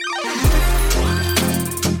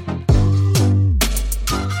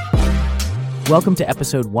Welcome to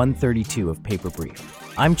episode 132 of Paper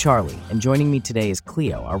Brief. I'm Charlie, and joining me today is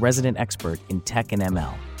Cleo, our resident expert in tech and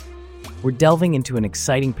ML. We're delving into an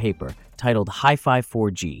exciting paper titled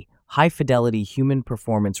HiFi4G, High-Fidelity Human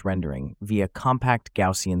Performance Rendering via Compact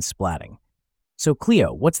Gaussian Splatting. So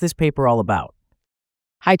Cleo, what's this paper all about?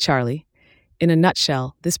 Hi, Charlie. In a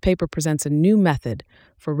nutshell, this paper presents a new method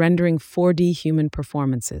for rendering 4D human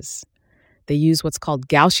performances. They use what's called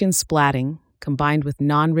Gaussian splatting combined with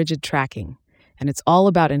non-rigid tracking, and it's all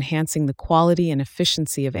about enhancing the quality and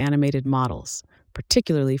efficiency of animated models,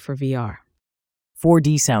 particularly for VR.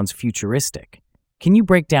 4D sounds futuristic. Can you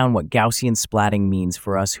break down what Gaussian splatting means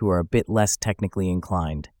for us who are a bit less technically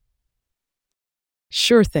inclined?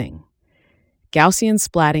 Sure thing. Gaussian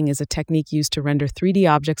splatting is a technique used to render 3D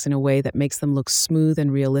objects in a way that makes them look smooth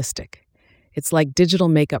and realistic. It's like digital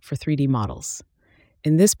makeup for 3D models.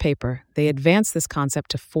 In this paper, they advance this concept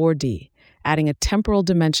to 4D, adding a temporal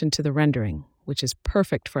dimension to the rendering, which is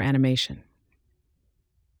perfect for animation.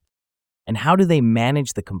 And how do they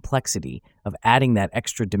manage the complexity of adding that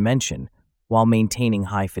extra dimension while maintaining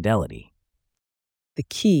high fidelity? The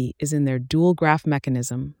key is in their dual graph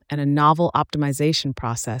mechanism and a novel optimization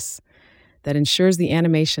process that ensures the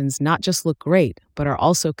animations not just look great, but are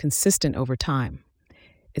also consistent over time.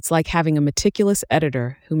 It's like having a meticulous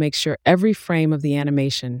editor who makes sure every frame of the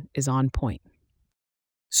animation is on point.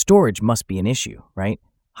 Storage must be an issue, right?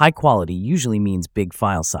 High quality usually means big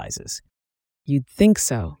file sizes. You'd think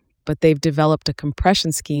so, but they've developed a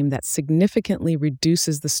compression scheme that significantly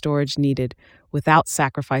reduces the storage needed without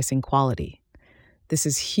sacrificing quality. This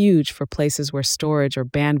is huge for places where storage or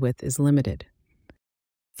bandwidth is limited.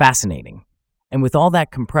 Fascinating. And with all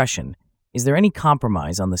that compression, is there any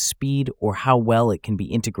compromise on the speed or how well it can be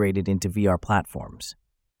integrated into VR platforms?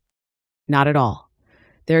 Not at all.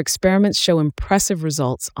 Their experiments show impressive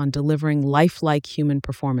results on delivering lifelike human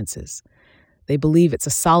performances. They believe it's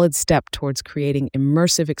a solid step towards creating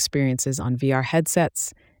immersive experiences on VR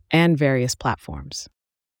headsets and various platforms.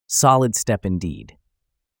 Solid step indeed.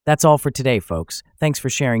 That's all for today, folks. Thanks for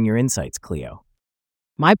sharing your insights, Cleo.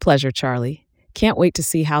 My pleasure, Charlie. Can't wait to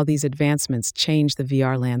see how these advancements change the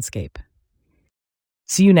VR landscape.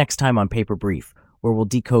 See you next time on Paper Brief, where we'll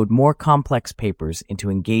decode more complex papers into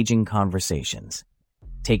engaging conversations.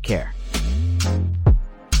 Take care.